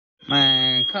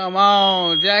Man, come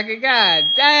on, Jackie. God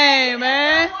dang,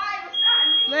 man.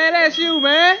 Man, that's you,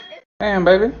 man. Damn,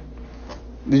 baby.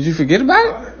 Did you forget about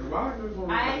it?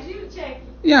 I asked you to check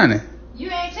it. Yanni. You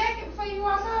ain't check it before you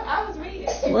walk up? I was reading.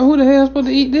 Well, who the hell's supposed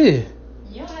to eat this?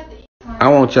 You don't have to eat. I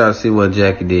want y'all to see what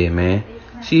Jackie did, man.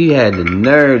 She had the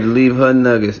nerve to leave her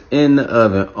nuggets in the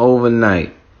oven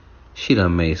overnight. She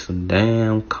done made some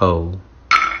damn cold.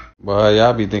 Boy,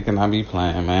 y'all be thinking I be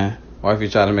playing, man. What if you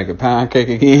try to make a pound cake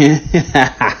again?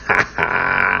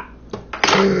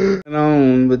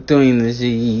 On between the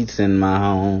sheets in my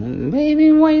home.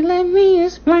 Baby, wait, let me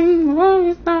explain.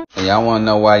 Y'all want to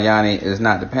know why Yanni is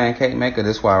not the pancake maker?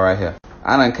 This why right here.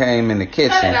 I done came in the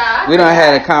kitchen. We done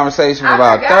had a conversation for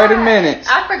about 30 minutes.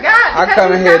 I forgot. I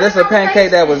come in here. This is a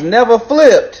pancake that was never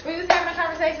flipped. We was having a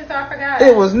conversation, so I forgot.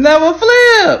 It was never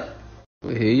flipped.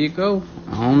 Well, here you go.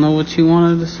 I don't know what you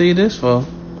wanted to see this for.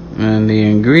 And the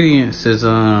ingredients is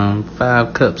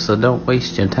 5 cups, so don't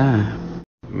waste your time.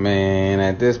 Man,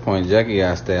 at this point, Jackie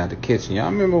gotta stay out the kitchen.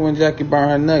 Y'all remember when Jackie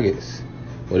burned her nuggets?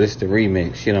 Well, this is the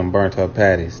remix. She done burnt her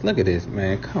patties. Look at this,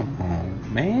 man. Come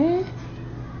on, man.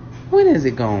 When is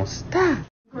it gonna stop?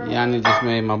 Yanni just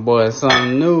made my boy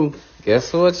something new.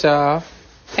 Guess what, y'all?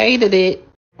 Hated it.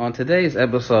 On today's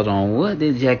episode on What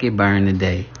Did Jackie Burn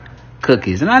Today?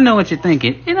 Cookies. And I know what you're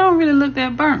thinking. It don't really look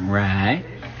that burnt, right?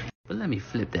 But let me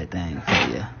flip that thing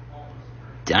for you.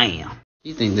 Damn.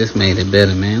 You think this made it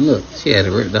better, man? Look, she had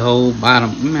to rip the whole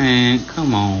bottom. Man,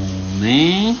 come on,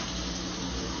 man.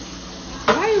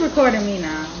 Why are you recording me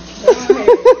now?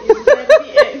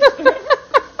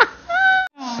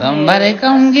 Somebody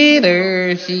come get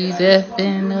her. She's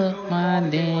effing up my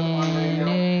dinner.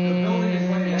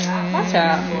 Watch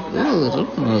out. Ooh,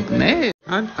 look nasty.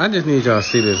 I just need y'all to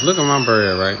see this. Look at my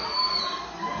bread, right?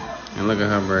 And look at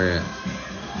her bread.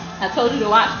 I told you to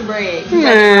watch the bread.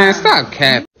 Man, stop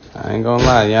capping. I ain't gonna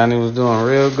lie, Yanni was doing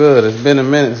real good. It's been a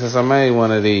minute since I made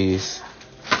one of these.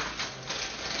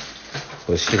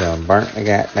 But she done burnt the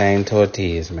goddamn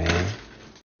tortillas, man.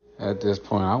 At this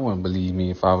point, I wouldn't believe me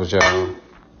if I was y'all.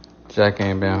 Jackie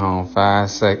ain't been home 5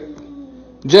 seconds.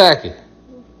 Jackie!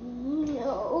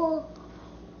 No.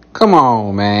 Come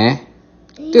on, man.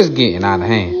 This getting out of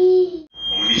hand.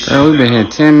 Girl, we been here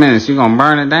 10 minutes. You gonna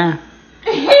burn it down?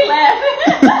 He laughing.